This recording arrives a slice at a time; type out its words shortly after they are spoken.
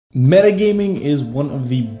Metagaming is one of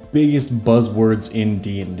the biggest buzzwords in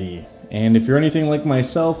D&D. And if you're anything like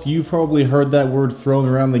myself, you've probably heard that word thrown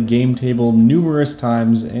around the game table numerous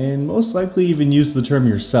times and most likely even used the term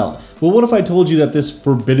yourself. But what if I told you that this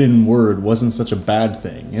forbidden word wasn't such a bad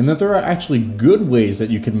thing, and that there are actually good ways that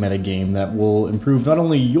you can metagame that will improve not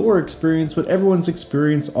only your experience, but everyone's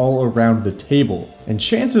experience all around the table? And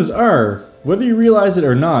chances are, whether you realize it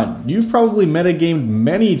or not, you've probably metagamed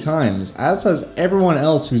many times, as has everyone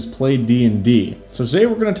else who's played D&D. So today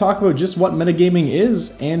we're going to talk about just what metagaming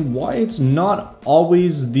is and why it's not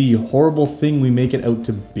always the horrible thing we make it out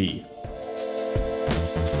to be.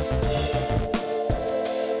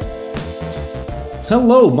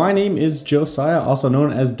 Hello, my name is Josiah, also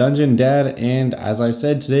known as Dungeon Dad, and as I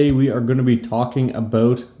said, today we are going to be talking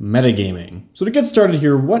about metagaming. So to get started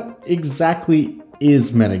here, what exactly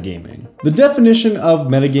is metagaming? The definition of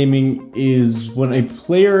metagaming is when a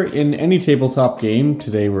player in any tabletop game,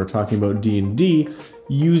 today we're talking about D&D,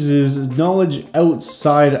 uses knowledge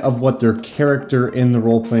outside of what their character in the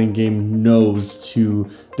role-playing game knows to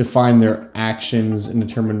define their actions and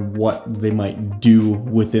determine what they might do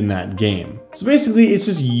within that game. So basically, it's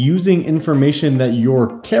just using information that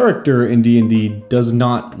your character in D&D does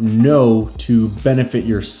not know to benefit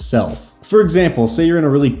yourself. For example, say you're in a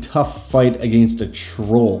really tough fight against a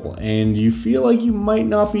troll and you feel like you might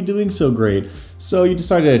not be doing so great, so you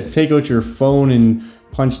decide to take out your phone and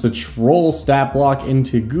punch the troll stat block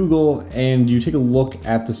into Google, and you take a look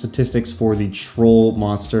at the statistics for the troll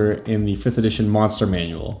monster in the 5th edition monster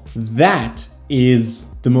manual. That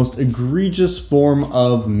is the most egregious form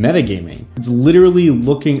of metagaming. It's literally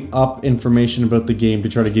looking up information about the game to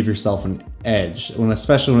try to give yourself an edge,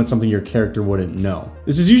 especially when it's something your character wouldn't know.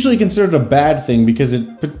 This is usually considered a bad thing because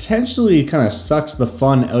it potentially kind of sucks the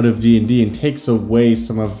fun out of D&D and takes away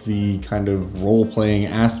some of the kind of role-playing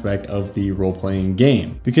aspect of the role-playing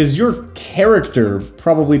game. Because your character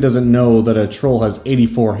probably doesn't know that a troll has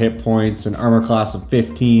 84 hit points, an armor class of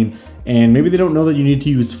 15, and maybe they don't know that you need to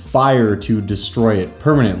use fire to destroy it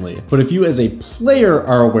permanently. But if you as a player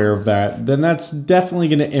are aware of that, then that's definitely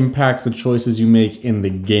going to impact the choices you make in the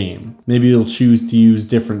game. Maybe you'll choose to use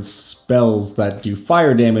different spells that do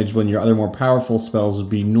fire damage when your other more powerful spells would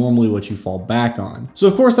be normally what you fall back on. So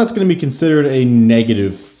of course that's going to be considered a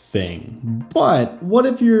negative thing. But what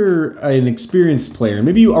if you're an experienced player?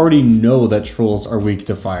 Maybe you already know that trolls are weak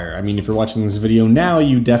to fire. I mean, if you're watching this video now,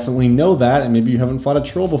 you definitely know that, and maybe you haven't fought a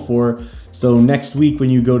troll before. So next week when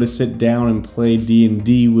you go to sit down and play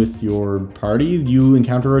D&D with your party, you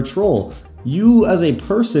encounter a troll. You as a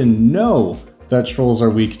person know that trolls are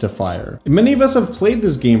weak to fire. And many of us have played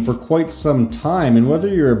this game for quite some time, and whether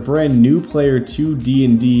you're a brand new player to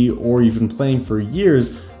D&D or you've been playing for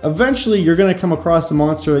years, eventually you're going to come across a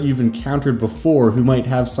monster that you've encountered before who might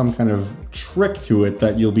have some kind of trick to it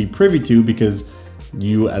that you'll be privy to because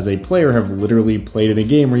you as a player have literally played in a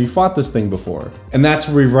game where you fought this thing before. And that's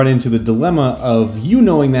where we run into the dilemma of you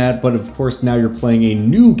knowing that, but of course now you're playing a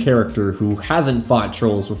new character who hasn't fought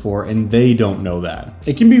trolls before and they don't know that.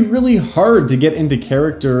 It can be really hard to get into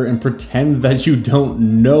character and pretend that you don't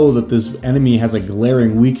know that this enemy has a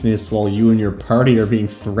glaring weakness while you and your party are being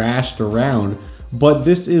thrashed around. But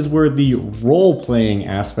this is where the role-playing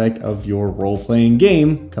aspect of your role-playing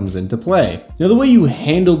game comes into play. Now, the way you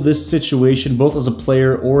handle this situation, both as a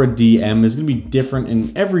player or a DM, is going to be different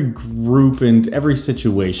in every group and every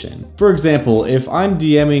situation. For example, if I'm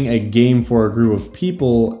DMing a game for a group of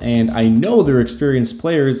people and I know they're experienced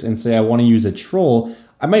players and say I want to use a troll,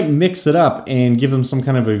 I might mix it up and give them some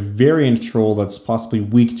kind of a variant troll that's possibly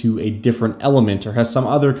weak to a different element or has some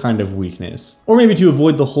other kind of weakness. Or maybe to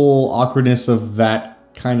avoid the whole awkwardness of that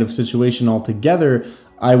kind of situation altogether,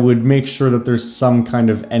 I would make sure that there's some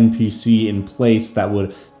kind of NPC in place that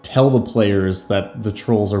would tell the players that the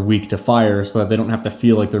trolls are weak to fire so that they don't have to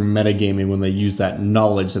feel like they're metagaming when they use that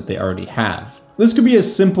knowledge that they already have. This could be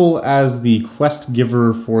as simple as the quest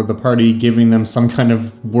giver for the party giving them some kind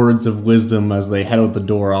of words of wisdom as they head out the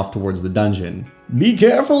door off towards the dungeon. Be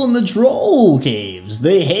careful in the troll caves.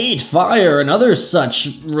 They hate fire and other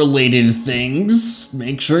such related things.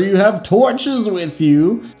 Make sure you have torches with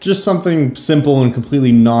you. Just something simple and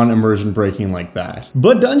completely non-immersion breaking like that.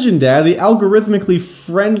 But Dungeon Dad, the algorithmically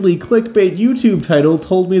friendly clickbait YouTube title,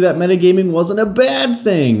 told me that metagaming wasn't a bad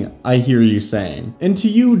thing, I hear you saying. And to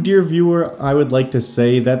you, dear viewer, I would like to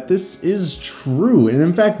say that this is true. And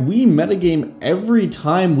in fact, we metagame every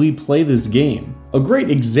time we play this game. A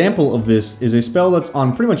great example of this is a spell that's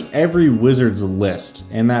on pretty much every wizard's list,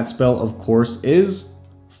 and that spell, of course, is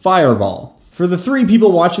Fireball. For the 3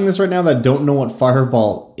 people watching this right now that don't know what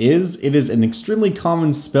Fireball is, it is an extremely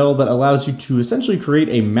common spell that allows you to essentially create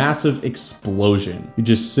a massive explosion. You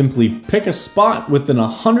just simply pick a spot within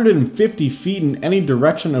 150 feet in any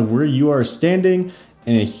direction of where you are standing,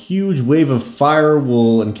 and a huge wave of fire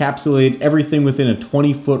will encapsulate everything within a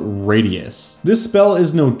 20-foot radius. This spell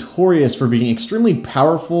is notorious for being extremely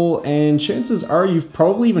powerful, and chances are you've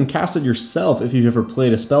probably even cast it yourself if you've ever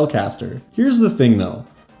played a spellcaster. Here's the thing though,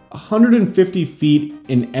 150 feet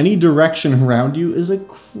in any direction around you is a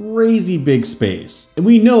crazy big space. And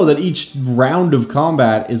we know that each round of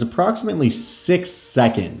combat is approximately 6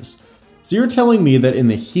 seconds. So you're telling me that in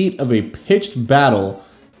the heat of a pitched battle,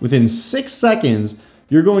 within 6 seconds,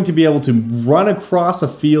 you're going to be able to run across a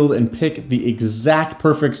field and pick the exact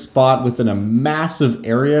perfect spot within a massive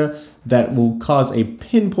area that will cause a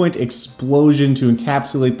pinpoint explosion to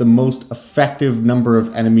encapsulate the most effective number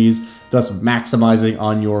of enemies, thus maximizing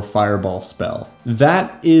on your fireball spell.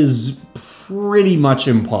 That is pretty much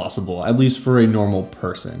impossible, at least for a normal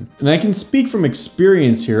person. And I can speak from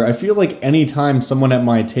experience here. I feel like anytime someone at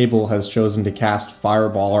my table has chosen to cast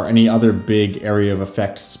fireball or any other big area of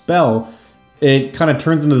effect spell, it kind of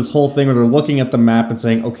turns into this whole thing where they're looking at the map and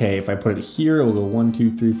saying, okay, if I put it here, it will go 1,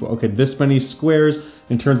 2, 3, 4, okay, this many squares,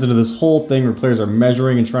 and turns into this whole thing where players are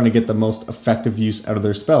measuring and trying to get the most effective use out of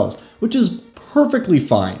their spells, which is perfectly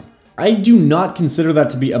fine. I do not consider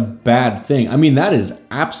that to be a bad thing. I mean, that is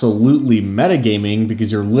absolutely metagaming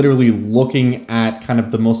because you're literally looking at kind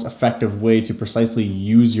of the most effective way to precisely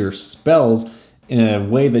use your spells in a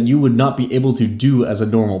way that you would not be able to do as a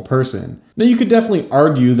normal person. Now, you could definitely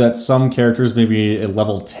argue that some characters, maybe a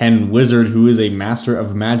level 10 wizard who is a master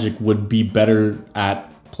of magic, would be better at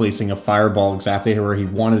placing a fireball exactly where he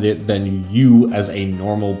wanted it than you as a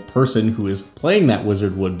normal person who is playing that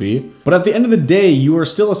wizard would be. But at the end of the day, you are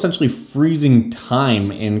still essentially freezing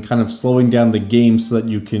time and kind of slowing down the game so that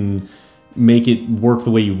you can make it work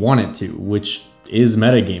the way you want it to, which is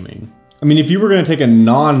metagaming. I mean, if you were going to take a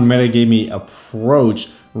non-metagamey approach,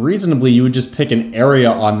 reasonably you would just pick an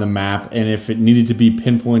area on the map, and if it needed to be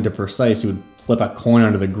pinpointed precise, you would flip a coin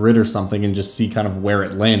onto the grid or something and just see kind of where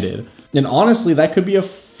it landed. And honestly, that could be a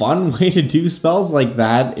fun way to do spells like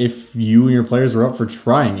that if you and your players were up for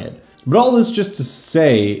trying it. But all this just to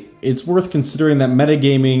say, it's worth considering that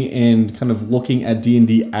metagaming and kind of looking at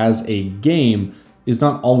D&D as a game is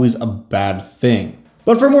not always a bad thing.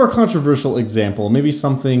 But for a more controversial example, maybe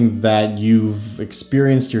something that you've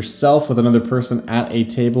experienced yourself with another person at a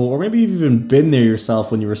table, or maybe you've even been there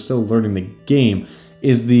yourself when you were still learning the game,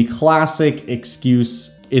 is the classic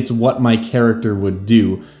excuse, it's what my character would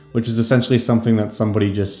do, which is essentially something that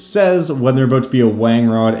somebody just says when they're about to be a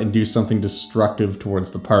wangrod and do something destructive towards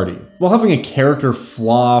the party. While having a character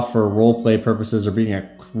flaw for roleplay purposes or being a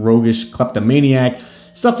roguish kleptomaniac,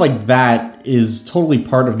 stuff like that is totally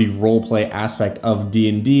part of the roleplay aspect of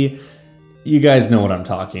D&D. You guys know what I'm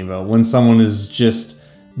talking about. When someone is just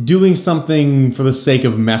doing something for the sake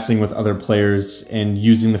of messing with other players and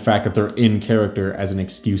using the fact that they're in character as an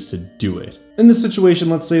excuse to do it. In this situation,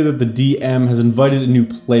 let's say that the DM has invited a new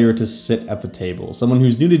player to sit at the table. Someone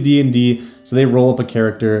who's new to D&D, so they roll up a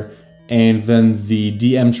character, and then the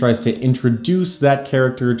DM tries to introduce that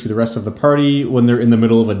character to the rest of the party when they're in the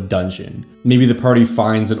middle of a dungeon. Maybe the party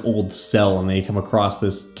finds an old cell and they come across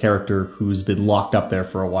this character who's been locked up there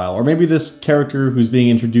for a while. Or maybe this character who's being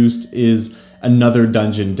introduced is another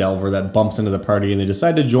dungeon delver that bumps into the party and they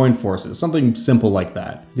decide to join forces. Something simple like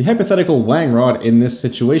that. The hypothetical wangrod in this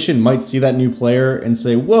situation might see that new player and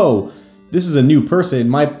say, whoa, this is a new person.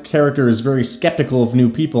 My character is very skeptical of new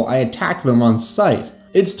people. I attack them on sight.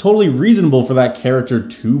 It's totally reasonable for that character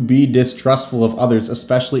to be distrustful of others,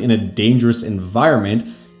 especially in a dangerous environment,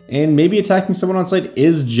 and maybe attacking someone on sight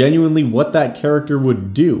is genuinely what that character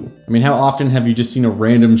would do. I mean, how often have you just seen a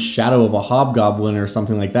random shadow of a hobgoblin or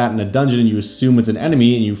something like that in a dungeon and you assume it's an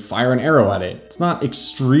enemy and you fire an arrow at it? It's not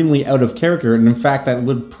extremely out of character, and in fact that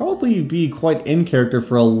would probably be quite in character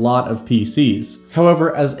for a lot of PCs.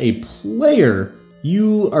 However, as a player,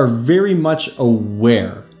 you are very much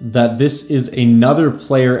aware that this is another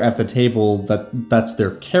player at the table, that's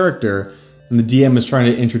their character, and the DM is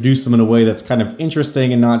trying to introduce them in a way that's kind of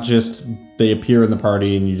interesting and not just they appear in the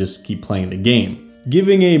party and you just keep playing the game.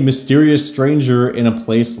 Giving a mysterious stranger in a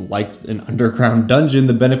place like an underground dungeon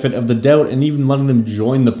the benefit of the doubt and even letting them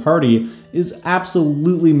join the party is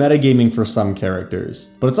absolutely metagaming for some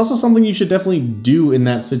characters. But it's also something you should definitely do in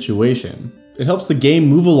that situation. It helps the game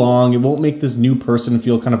move along. It won't make this new person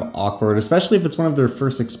feel kind of awkward, especially if it's one of their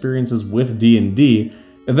first experiences with D&D.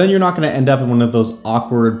 And then you're not going to end up in one of those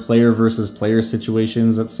awkward player versus player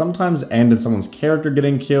situations that sometimes end in someone's character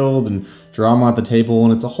getting killed and drama at the table,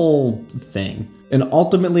 and it's a whole thing. And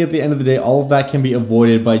ultimately, at the end of the day, all of that can be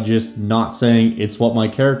avoided by just not saying it's what my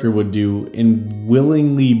character would do and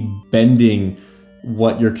willingly bending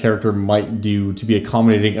what your character might do to be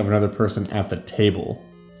accommodating of another person at the table.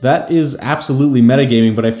 That is absolutely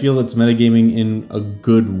metagaming, but I feel it's metagaming in a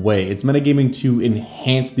good way. It's metagaming to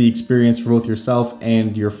enhance the experience for both yourself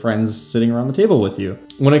and your friends sitting around the table with you.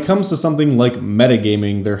 When it comes to something like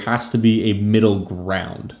metagaming, there has to be a middle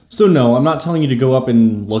ground. So no, I'm not telling you to go up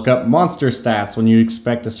and look up monster stats when you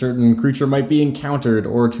expect a certain creature might be encountered,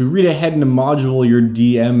 or to read ahead in a module your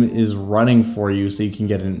DM is running for you so you can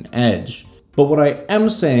get an edge. But what I am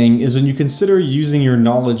saying is when you consider using your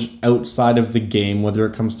knowledge outside of the game, whether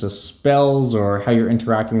it comes to spells or how you're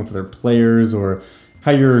interacting with other players or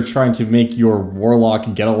how you're trying to make your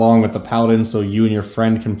warlock get along with the paladin so you and your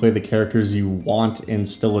friend can play the characters you want and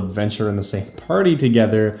still adventure in the same party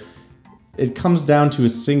together, it comes down to a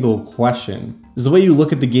single question. Is the way you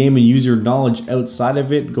look at the game and use your knowledge outside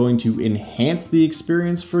of it going to enhance the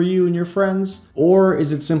experience for you and your friends? Or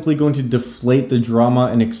is it simply going to deflate the drama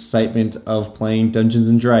and excitement of playing Dungeons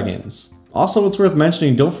 & Dragons? Also, it's worth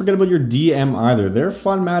mentioning, don't forget about your DM either. Their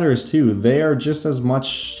fun matters too. They are just as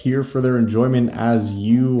much here for their enjoyment as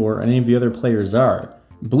you or any of the other players are.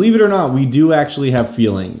 Believe it or not, we do actually have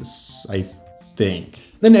feelings, I think.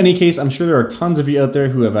 In any case, I'm sure there are tons of you out there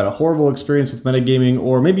who have had a horrible experience with metagaming,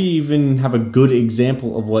 or maybe even have a good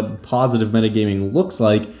example of what positive metagaming looks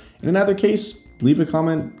like. And in either case, leave a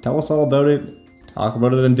comment, tell us all about it, talk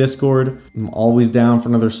about it in Discord. I'm always down for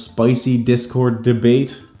another spicy Discord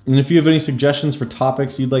debate. And if you have any suggestions for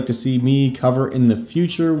topics you'd like to see me cover in the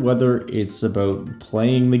future, whether it's about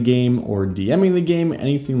playing the game or DMing the game,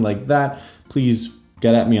 anything like that, please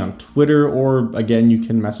get at me on Twitter, or again, you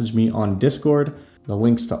can message me on Discord. The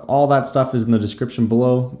links to all that stuff is in the description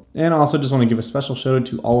below. And I also just want to give a special shout out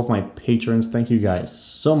to all of my patrons. Thank you guys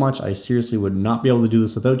so much. I seriously would not be able to do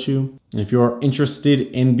this without you. And if you are interested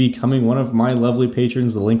in becoming one of my lovely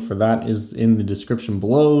patrons, the link for that is in the description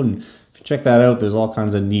below. And if you check that out, there's all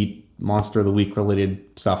kinds of neat Monster of the Week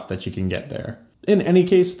related stuff that you can get there. In any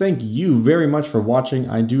case, thank you very much for watching.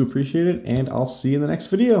 I do appreciate it, and I'll see you in the next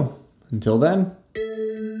video. Until then,